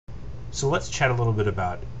So let's chat a little bit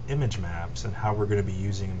about image maps and how we're going to be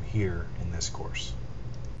using them here in this course.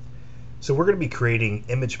 So we're going to be creating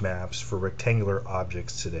image maps for rectangular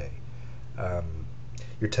objects today.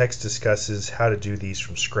 Your text discusses how to do these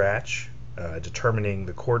from scratch, determining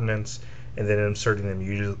the coordinates, and then inserting them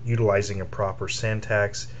utilizing a proper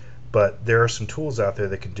syntax. But there are some tools out there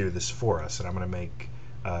that can do this for us, and I'm going to make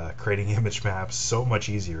creating image maps so much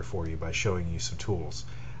easier for you by showing you some tools.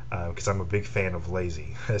 Because I'm a big fan of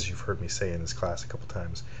lazy, as you've heard me say in this class a couple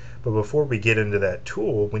times. But before we get into that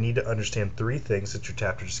tool, we need to understand three things that your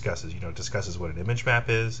chapter discusses. It discusses what an image map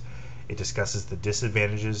is, it discusses the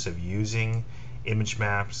disadvantages of using image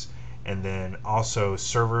maps, and then also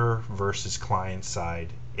server versus client-side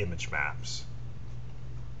image maps.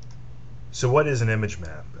 So what is an image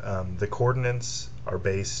map? The coordinates are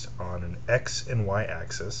based on an x and y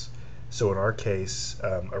axis. So in our case,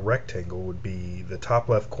 a rectangle would be the top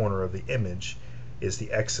left corner of the image is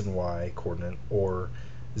the x and y coordinate, or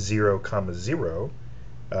 0, 0,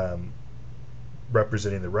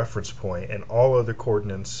 representing the reference point, and all other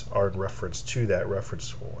coordinates are in reference to that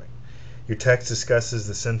reference point. Your text discusses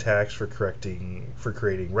the syntax for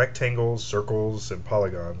creating rectangles, circles, and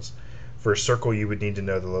polygons. For a circle, you would need to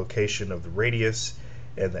know the location of the radius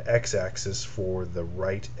and the x-axis for the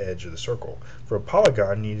right edge of the circle. For a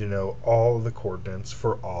polygon, you need to know all of the coordinates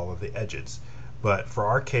for all of the edges. But for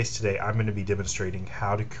our case today, I'm going to be demonstrating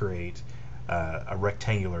how to create a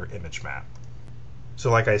rectangular image map.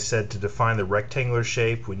 So like I said, to define the rectangular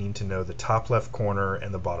shape, we need to know the top left corner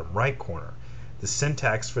and the bottom right corner. The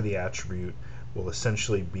syntax for the attribute will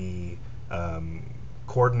essentially be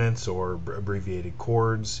coordinates, or abbreviated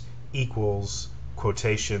chords, equals,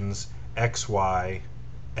 quotations, xy,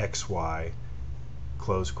 xy,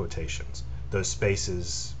 close quotations. Those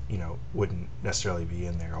spaces, wouldn't necessarily be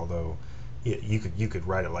in there, although you could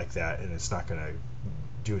write it like that, and it's not going to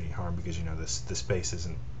do any harm because the space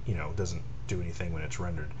isn't doesn't do anything when it's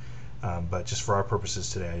rendered. But just for our purposes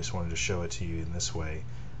today, I just wanted to show it to you in this way.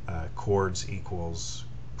 Chords equals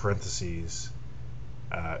parentheses.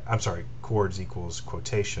 Chords equals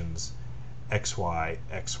quotations, xy,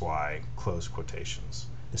 xy, close quotations.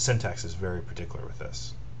 The syntax is very particular with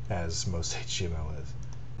this, as most HTML is.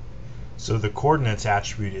 So the coordinates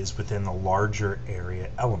attribute is within the larger area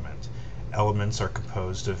element. Elements are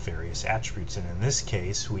composed of various attributes, and in this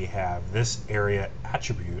case we have this area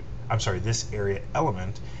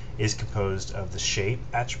element is composed of the shape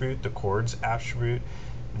attribute, the chords attribute,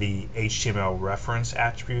 the HTML reference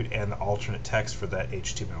attribute, and the alternate text for that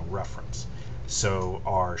HTML reference. So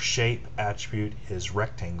our shape attribute is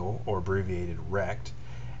rectangle, or abbreviated rect,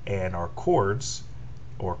 and our chords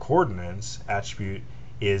or coordinates attribute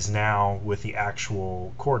is now with the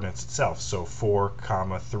actual coordinates itself. So 4,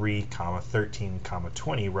 3, 13,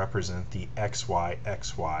 20 represent the xy,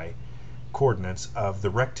 xy coordinates of the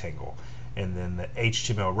rectangle. And then the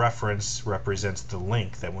HTML reference represents the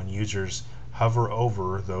link that when users hover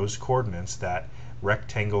over those coordinates, that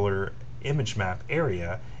rectangular image map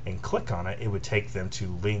area, and click on it, it would take them to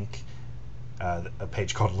link a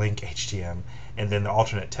page called link HTML, and then the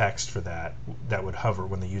alternate text for that would hover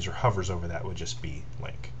when the user hovers over that would just be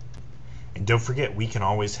link. And don't forget, we can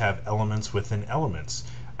always have elements within elements.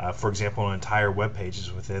 For example, an entire web page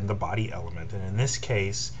is within the body element, and in this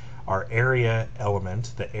case, our area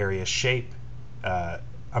element, the area shape,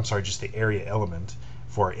 just the area element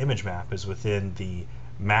for our image map is within the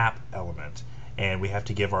map element, and we have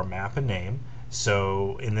to give our map a name.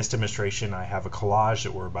 So in this demonstration, I have a collage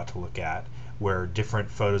that we're about to look at, where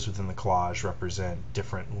different photos within the collage represent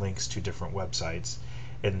different links to different websites.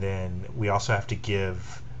 And then we also have to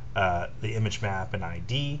give the image map an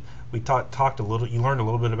ID. We you learned a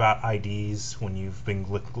little bit about IDs when you've been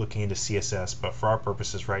looking into CSS, but for our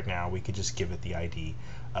purposes right now, we could just give it the ID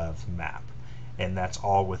of map. And that's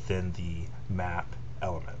all within the map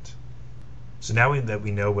element. So now that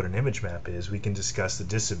we know what an image map is, we can discuss the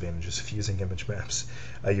disadvantages of using image maps.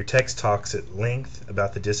 Your text talks at length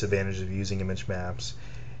about the disadvantages of using image maps,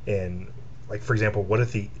 and like for example, what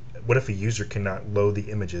if a user cannot load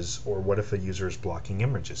the images, or what if a user is blocking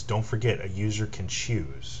images? Don't forget, a user can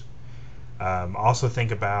choose. Also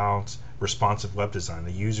think about responsive web design.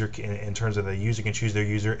 The user in terms of the user can choose their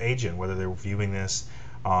user agent, whether they're viewing this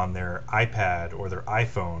on their iPad or their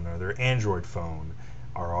iPhone or their Android phone.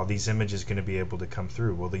 Are all these images going to be able to come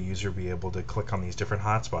through? Will the user be able to click on these different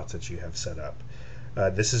hotspots that you have set up?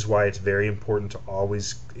 This is why it's very important to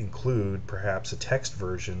always include perhaps a text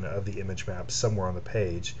version of the image map somewhere on the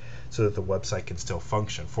page so that the website can still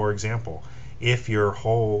function. For example, if your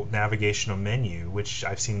whole navigational menu, which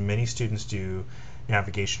I've seen many students do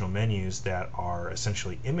navigational menus that are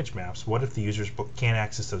essentially image maps, what if the users can't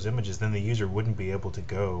access those images? Then the user wouldn't be able to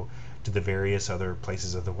go to the various other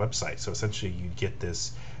places of the website. So essentially you get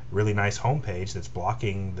this really nice home page that's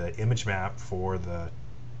blocking the image map for the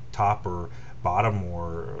top or bottom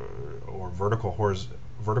or vertical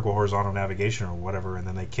horizontal navigation or whatever, and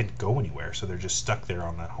then they can't go anywhere, so they're just stuck there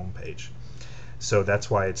on that home page. So that's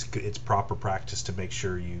why it's proper practice to make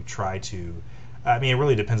sure you try to, I mean, it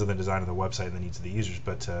really depends on the design of the website and the needs of the users,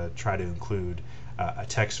 but to try to include a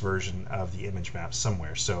text version of the image map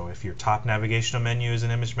somewhere. So if your top navigational menu is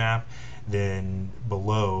an image map, then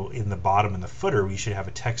below in the bottom in the footer we should have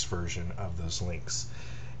a text version of those links.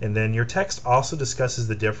 And then your text also discusses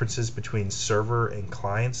the differences between server and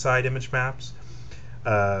client side image maps.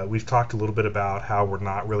 We've talked a little bit about how we're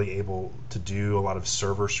not really able to do a lot of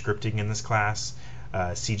server scripting in this class,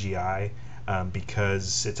 CGI,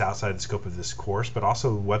 because it's outside the scope of this course, but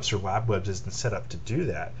also Webster LabWebs isn't set up to do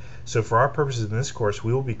that. So for our purposes in this course,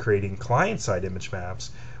 we will be creating client-side image maps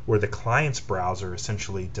where the client's browser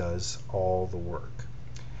essentially does all the work.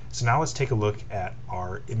 So now let's take a look at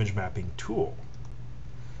our image mapping tool.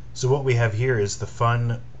 So what we have here is the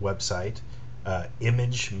fun website,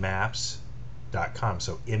 imagemaps.com,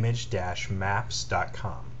 so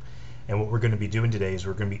image-maps.com. And what we're going to be doing today is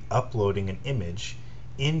we're going to be uploading an image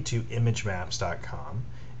into imagemaps.com,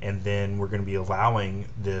 and then we're going to be allowing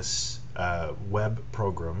this web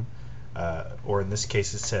program, or in this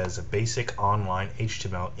case it says a basic online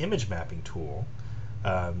HTML image mapping tool,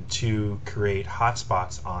 to create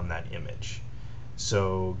hotspots on that image.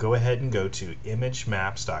 So go ahead and go to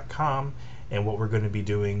imagemaps.com, and what we're going to be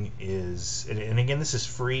doing is, and again this is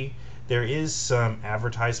free, there is some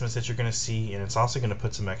advertisements that you're going to see, and it's also going to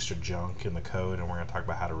put some extra junk in the code, and we're going to talk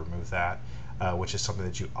about how to remove that, which is something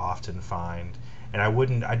that you often find. And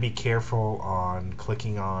I'd be careful on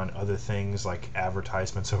clicking on other things like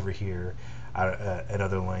advertisements over here and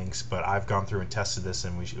other links, but I've gone through and tested this,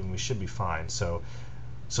 and we should be fine. So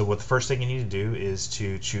what the first thing you need to do is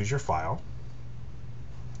to choose your file.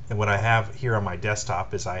 And what I have here on my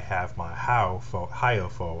desktop is I have my HIO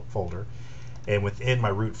folder, and within my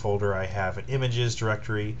root folder I have an images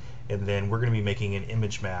directory, and then we're going to be making an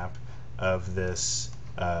image map of this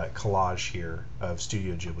collage here of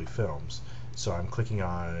Studio Ghibli films. So I'm clicking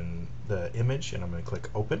on the image and I'm going to click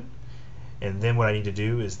open, and then what I need to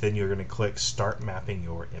do is then you're going to click start mapping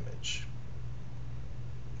your image.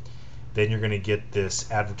 Then you're going to get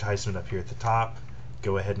this advertisement up here at the top.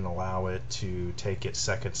 Go ahead and allow it to take its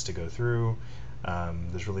seconds to go through.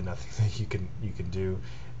 There's really nothing that you can do.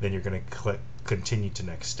 Then you're going to click continue to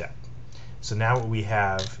next step. So now what we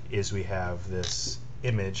have is we have this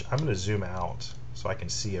image. I'm going to zoom out so I can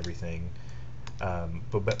see everything.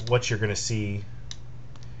 But what you're going to see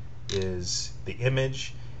is the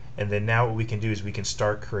image, and then now what we can do is we can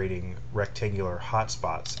start creating rectangular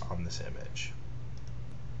hotspots on this image.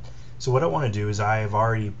 So what I want to do is I have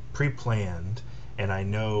already pre-planned, and I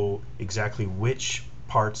know exactly which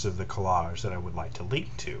parts of the collage that I would like to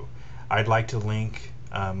link to. I'd like to link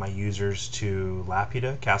my users to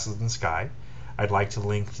Laputa, Castles in the Sky. I'd like to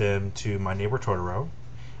link them to My Neighbor Totoro,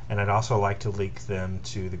 and I'd also like to link them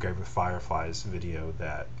to the Grave of Fireflies video,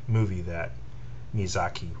 that movie that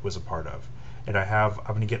Miyazaki was a part of. And I'm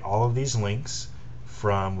going to get all of these links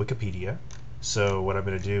from Wikipedia. So what I'm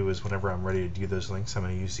going to do is whenever I'm ready to do those links, I'm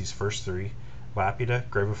going to use these first three: Laputa,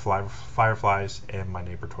 Grave of Fireflies, and My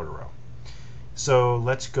Neighbor Totoro. So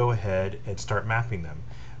let's go ahead and start mapping them.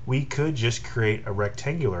 We could just create a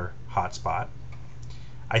rectangular hotspot.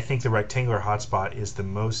 I think the rectangular hotspot is the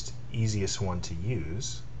most easiest one to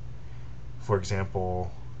use. For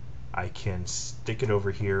example, I can stick it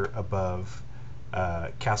over here above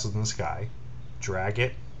Castles in the Sky, drag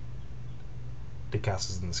it to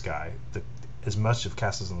Castles in the Sky, as much of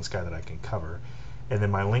Castles in the Sky that I can cover, and then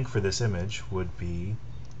my link for this image would be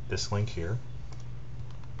this link here.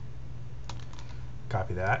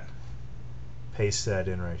 Copy that, paste that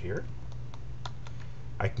in right here.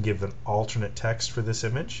 I can give an alternate text for this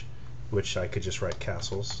image, which I could just write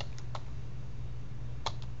castles.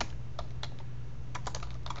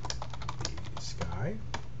 The Sky.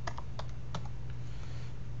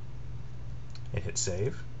 And hit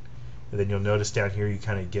save. And then you'll notice down here you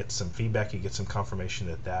kind of get some feedback, you get some confirmation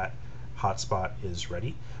that that hotspot is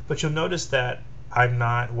ready. But you'll notice that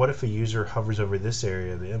what if a user hovers over this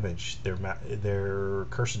area of the image, their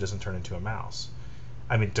cursor doesn't turn into a mouse.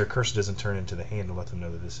 I mean, their cursor doesn't turn into the hand to let them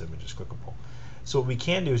know that this image is clickable. So what we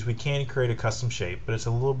can do is we can create a custom shape, but it's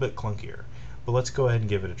a little bit clunkier. But let's go ahead and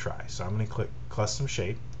give it a try. So I'm going to click custom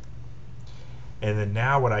shape, and then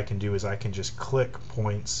now what I can do is I can just click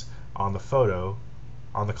points on the photo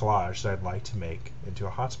on the collage that I'd like to make into a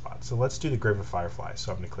hotspot. So let's do the grave of fireflies.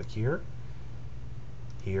 So I'm going to click here,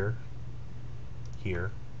 here,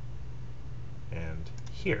 here, and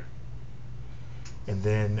here. And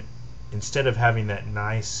then instead of having that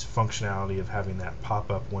nice functionality of having that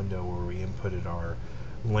pop-up window where we inputted our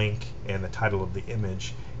link and the title of the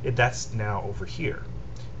image, that's now over here.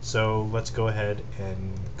 So let's go ahead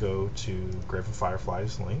and go to Grave of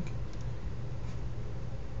Fireflies link,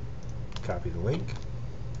 copy the link,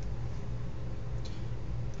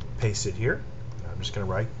 paste it here, and I'm just going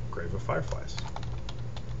to write Grave of Fireflies.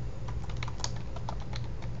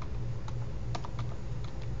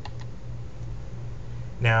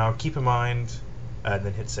 Now keep in mind, and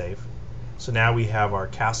then hit save. So now we have our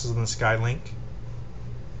Castles in the Sky link,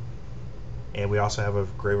 and we also have a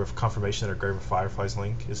Grave of confirmation that our Grave of Fireflies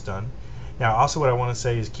link is done. Now also what I want to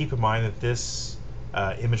say is keep in mind that this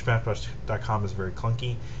imagemap.com is very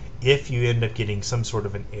clunky. If you end up getting some sort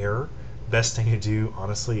of an error, best thing to do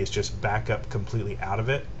honestly is just back up completely out of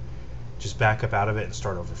it. Just back up out of it and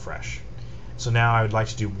start over fresh. So now I would like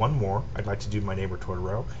to do one more. I'd like to do my neighbor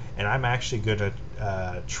Totoro, and I'm actually going to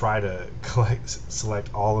try to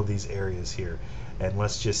select all of these areas here, and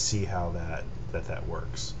let's just see how that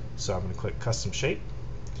works. So I'm going to click Custom Shape,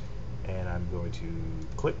 and I'm going to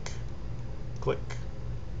click, click,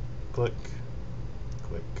 click,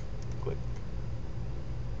 click, click,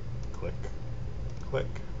 click, click,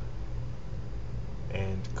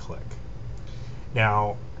 and click.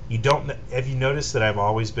 Now, have you noticed that I've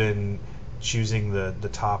always been choosing the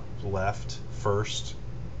top left first?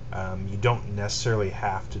 You don't necessarily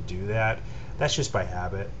have to do that. That's just by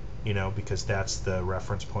habit, you know, because that's the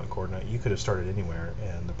reference point coordinate. You could have started anywhere,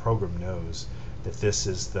 and the program knows that this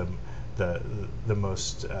is the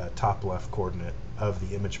most top left coordinate of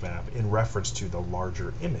the image map in reference to the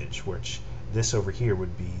larger image, which this over here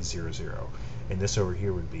would be 0, 0, and this over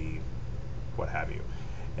here would be what have you.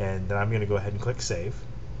 And then I'm going to go ahead and click Save.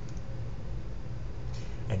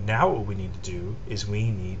 And now what we need to do is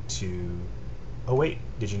we need to, oh wait,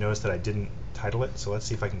 did you notice that I didn't title it? So let's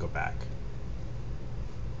see if I can go back.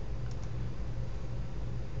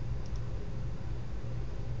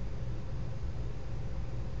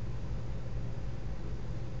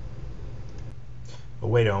 Oh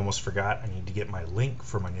wait, I almost forgot. I need to get my link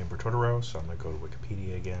for my neighbor Totoro. So I'm going to go to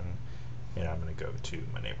Wikipedia again, and I'm going to go to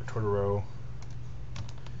my neighbor Totoro,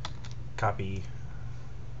 copy,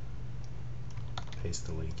 paste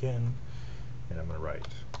the link in, and I'm going to write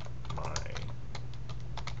my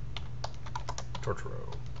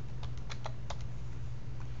Totoro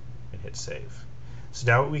and hit save. So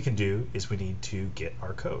now what we can do is we need to get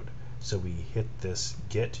our code. So we hit this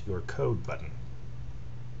Get Your Code button.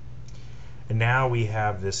 And now we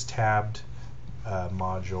have this tabbed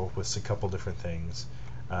module with a couple different things.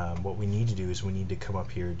 What we need to do is we need to come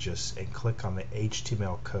up here and click on the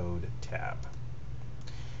HTML code tab.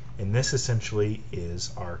 And this essentially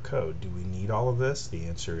is our code. Do we need all of this? The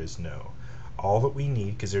answer is no. All that we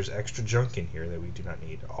need, because there's extra junk in here that we do not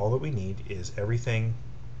need, all that we need is everything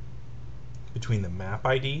between the map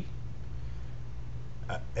ID,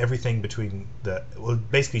 everything between well,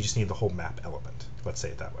 basically you just need the whole map element. Let's say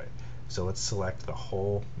it that way. So let's select the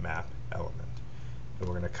whole map element, and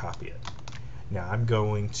we're going to copy it. Now I'm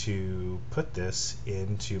going to put this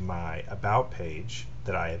into my About page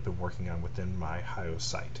that I have been working on within my Hio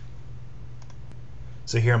site.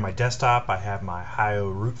 So here on my desktop I have my Hio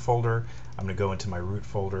root folder. I'm going to go into my root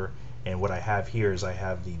folder, and what I have here is I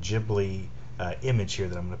have the Ghibli image here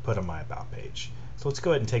that I'm going to put on my About page. So let's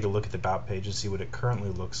go ahead and take a look at the About page and see what it currently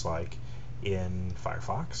looks like in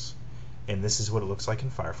Firefox. And this is what it looks like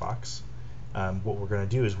in Firefox. What we're going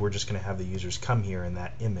to do is we're just going to have the users come here, and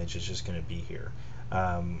that image is just going to be here.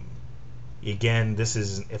 Again, this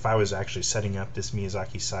is, if I was actually setting up this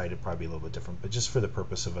Miyazaki site, it'd probably be a little bit different, but just for the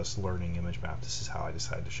purpose of us learning image map, this is how I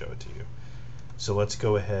decided to show it to you. So let's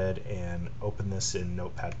go ahead and open this in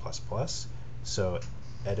Notepad++. So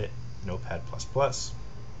edit Notepad++.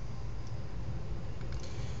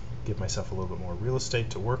 Give myself a little bit more real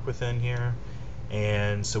estate to work within here.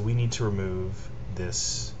 And so we need to remove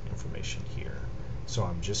this information here. So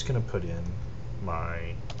I'm just going to put in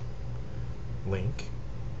my link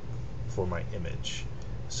for my image.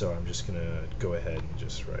 So I'm just going to go ahead and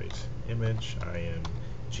just write image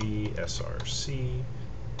img src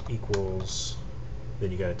equals,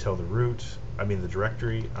 then you got to tell the the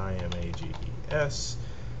directory images,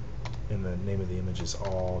 and the name of the image is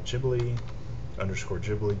all Ghibli underscore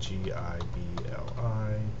Ghibli GIBLI.jpg.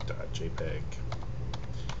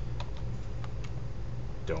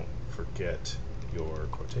 Don't forget your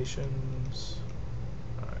quotations.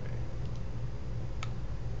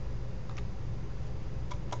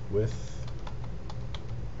 width,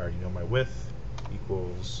 I already know my width,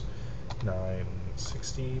 equals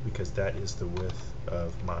 960 because that is the width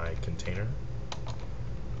of my container.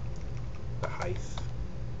 The height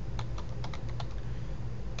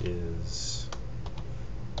is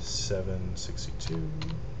 762.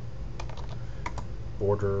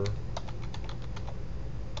 Border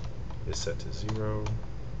is set to 0.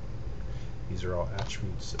 These are all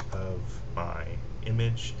attributes of my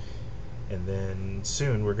image. And then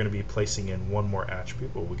soon we're going to be placing in one more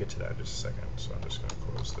attribute, but we'll get to that in just a second. So I'm just going to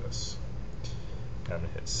close this. Now I'm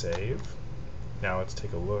going to hit save. Now let's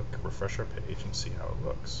take a look, refresh our page, and see how it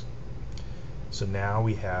looks. So now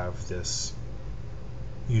we have this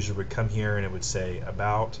user would come here and it would say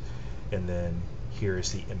about, and then here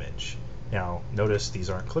is the image. Now notice these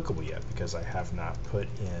aren't clickable yet because I have not put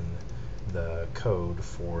in the code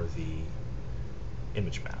for the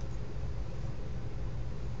image map.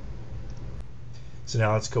 So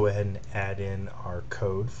now let's go ahead and add in our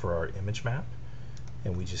code for our image map,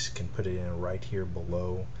 and we just can put it in right here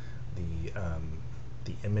below the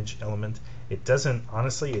image element. It doesn't,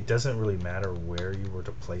 honestly, it doesn't really matter where you were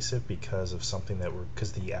to place it because of something that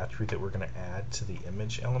because the attribute that we're going to add to the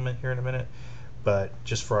image element here in a minute. But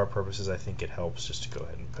just for our purposes, I think it helps just to go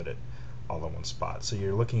ahead and put it all in one spot. So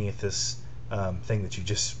you're looking at this thing that you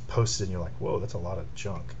just posted and you're like, whoa, that's a lot of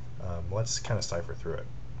junk. Let's kind of cipher through it.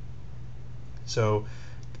 So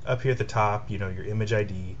up here at the top, you know, your image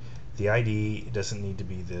ID. The ID doesn't need to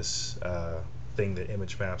be this thing that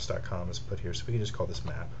imagemaps.com has put here, so we can just call this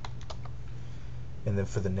map. And then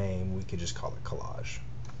for the name, we can just call it collage.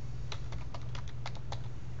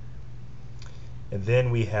 And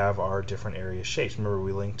then we have our different area shapes. Remember,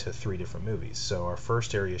 we linked to 3 different movies. So our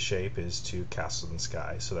first area shape is to Castle in the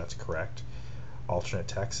Sky, so that's correct. Alternate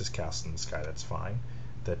text is Castle in the Sky, that's fine.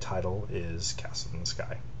 The title is Castle in the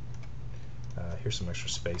Sky. Here's some extra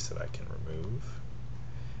space that I can remove.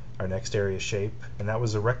 Our next area shape, and that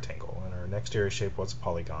was a rectangle, and our next area shape was a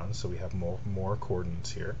polygon, so we have more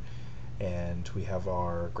coordinates here. And we have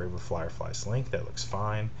our Grave of Fireflies link, that looks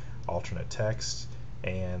fine. Alternate text,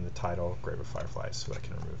 and the title, Grave of Fireflies, so I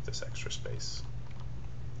can remove this extra space.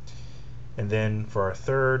 And then for our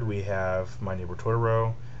third, we have My Neighbor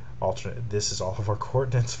Totoro. Alternate, this is all of our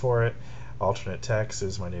coordinates for it. Alternate text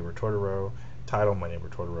is My Neighbor Totoro. Title, My Neighbor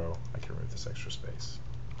Totoro. I can remove this extra space.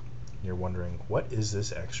 You're wondering, what is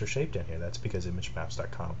this extra shape down here? That's because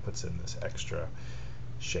imagemaps.com puts in this extra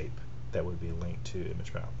shape that would be linked to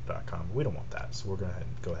imagemaps.com. We don't want that, so we're going to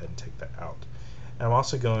go ahead and take that out. And I'm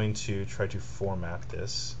also going to try to format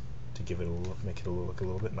this to give it make it look a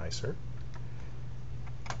little bit nicer.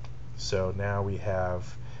 So now we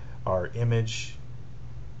have our image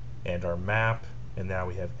and our map, and now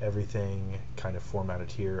we have everything kind of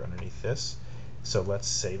formatted here underneath this. So let's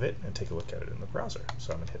save it and take a look at it in the browser.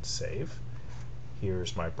 So I'm going to hit save.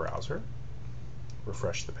 Here's my browser.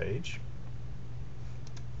 Refresh the page.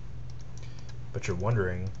 But you're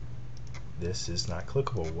wondering, this is not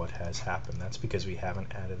clickable. What has happened? That's because we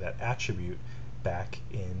haven't added that attribute back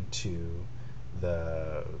into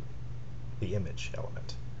the image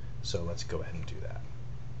element. So let's go ahead and do that.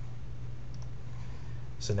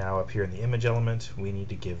 So now up here in the image element, we need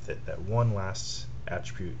to give that one last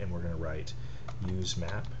attribute, and we're going to write use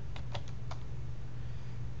map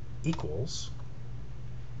equals,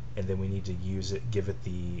 and then we need to use it, give it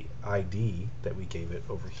the ID that we gave it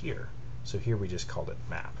over here. So here we just called it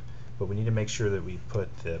map, but we need to make sure that we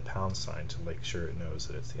put the pound sign to make sure it knows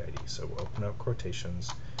that it's the ID. So we'll open up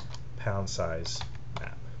quotations, pound size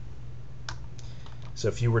map. So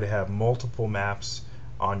if you were to have multiple maps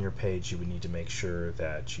on your page, you would need to make sure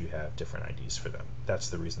that you have different IDs for them. That's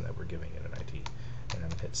the reason that we're giving it an ID. And I'm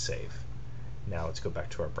going to hit save. Now let's go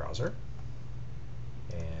back to our browser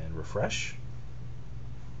and refresh.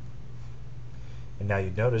 And now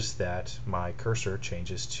you notice that my cursor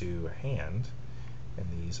changes to a hand, and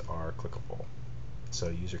these are clickable. So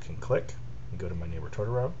user can click and go to My Neighbor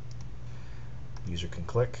Totoro. User can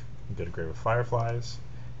click and go to Grave of Fireflies,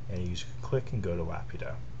 and a user can click and go to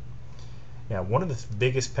Laputa. Now, one of the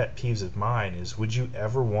biggest pet peeves of mine is, would you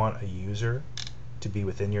ever want a user to be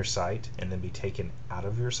within your site and then be taken out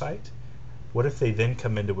of your site? What if they then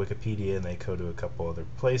come into Wikipedia and they go to a couple other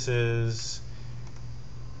places,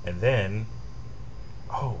 and then,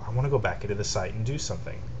 oh, I want to go back into the site and do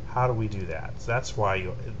something. How do we do that? So that's why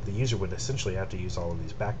the user would essentially have to use all of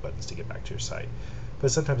these back buttons to get back to your site.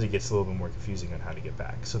 But sometimes it gets a little bit more confusing on how to get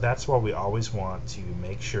back. So that's why we always want to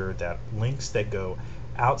make sure that links that go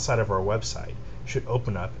outside of our website should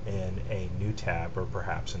open up in a new tab or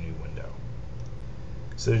perhaps a new window.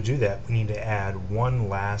 So to do that, we need to add one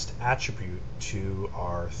last attribute to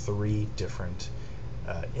our 3 different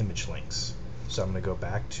image links. So I'm going to go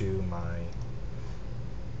back to my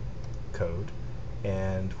code,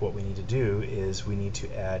 and what we need to do is we need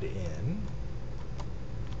to add in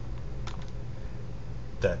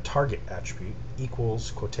the target attribute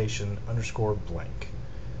equals quotation underscore blank.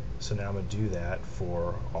 So now I'm going to do that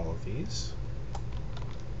for all of these.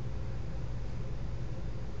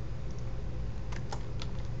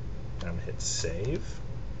 And I'm going to hit save,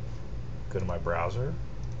 go to my browser,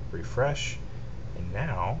 refresh, and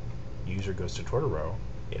now user goes to Twitter row,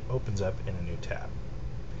 it opens up in a new tab.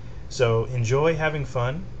 So enjoy having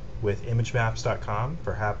fun with imagemaps.com,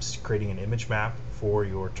 perhaps creating an image map for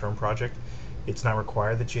your term project. It's not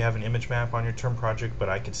required that you have an image map on your term project, but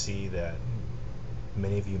I could see that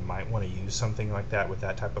many of you might want to use something like that with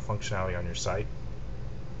that type of functionality on your site.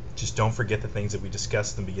 Just don't forget the things that we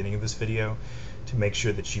discussed in the beginning of this video to make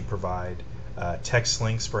sure that you provide text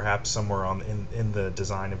links perhaps somewhere in the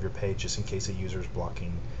design of your page, just in case a user is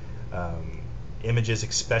blocking images,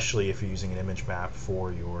 especially if you're using an image map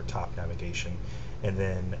for your top navigation. And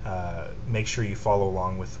then make sure you follow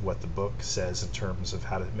along with what the book says in terms of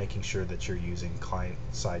making sure that you're using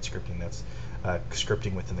client-side scripting, that's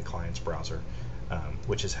scripting within the client's browser,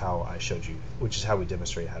 which is how I showed you, which is how we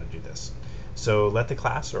demonstrate how to do this. So let the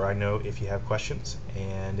class, or I know if you have questions,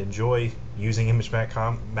 and enjoy using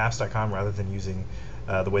imagemaps.com rather than using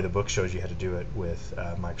the way the book shows you how to do it with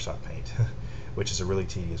Microsoft Paint, which is a really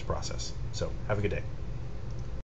tedious process. So have a good day.